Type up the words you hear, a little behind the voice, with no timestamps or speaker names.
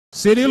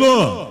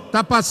Cirilo,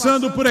 tá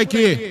passando por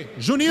aqui.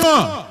 Juninho,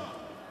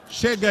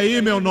 chega aí,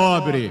 meu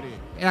nobre.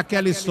 É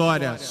aquela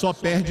história, só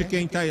perde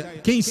quem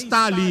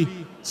está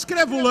ali.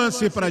 Escreva o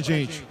lance pra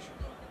gente.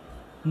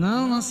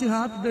 Não, lance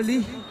rápido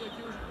ali.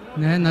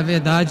 Né? Na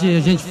verdade,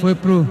 a gente foi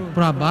pro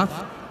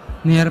abafo,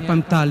 nem era pra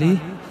estar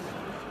ali.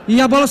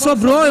 E a bola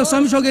sobrou, eu só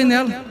me joguei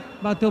nela.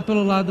 Bateu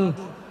pelo lado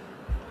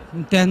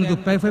interno do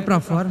pé e foi pra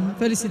fora.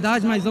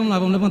 Felicidade, mas vamos lá,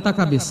 vamos levantar a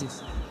cabeça.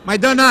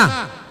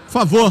 Maidana, por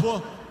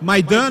favor.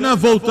 Maidana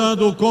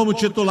voltando como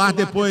titular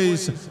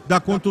depois da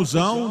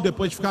contusão,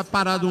 depois de ficar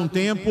parado um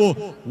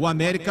tempo, o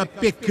América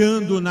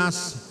pecando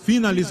nas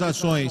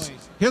finalizações.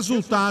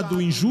 Resultado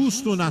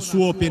injusto, na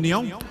sua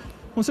opinião?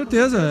 Com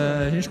certeza,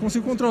 a gente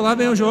conseguiu controlar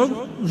bem o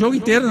jogo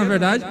inteiro, na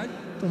verdade.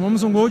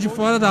 Tomamos um gol de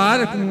fora da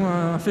área com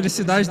a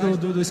felicidade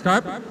do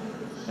Scarpa.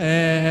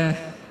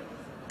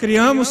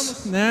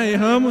 Criamos, né,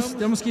 erramos,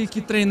 temos que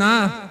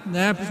treinar,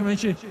 né,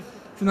 principalmente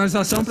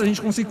finalização, para a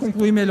gente conseguir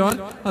concluir melhor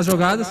as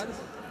jogadas.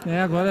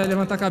 Agora é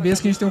levantar a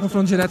cabeça que a gente tem um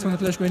confronto direto com o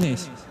Atlético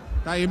Goianiense.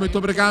 Tá aí, muito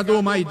obrigado,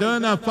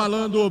 Maidana,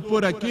 falando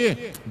por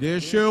aqui.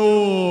 Deixa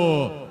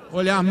eu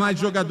olhar mais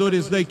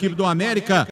jogadores da equipe do América.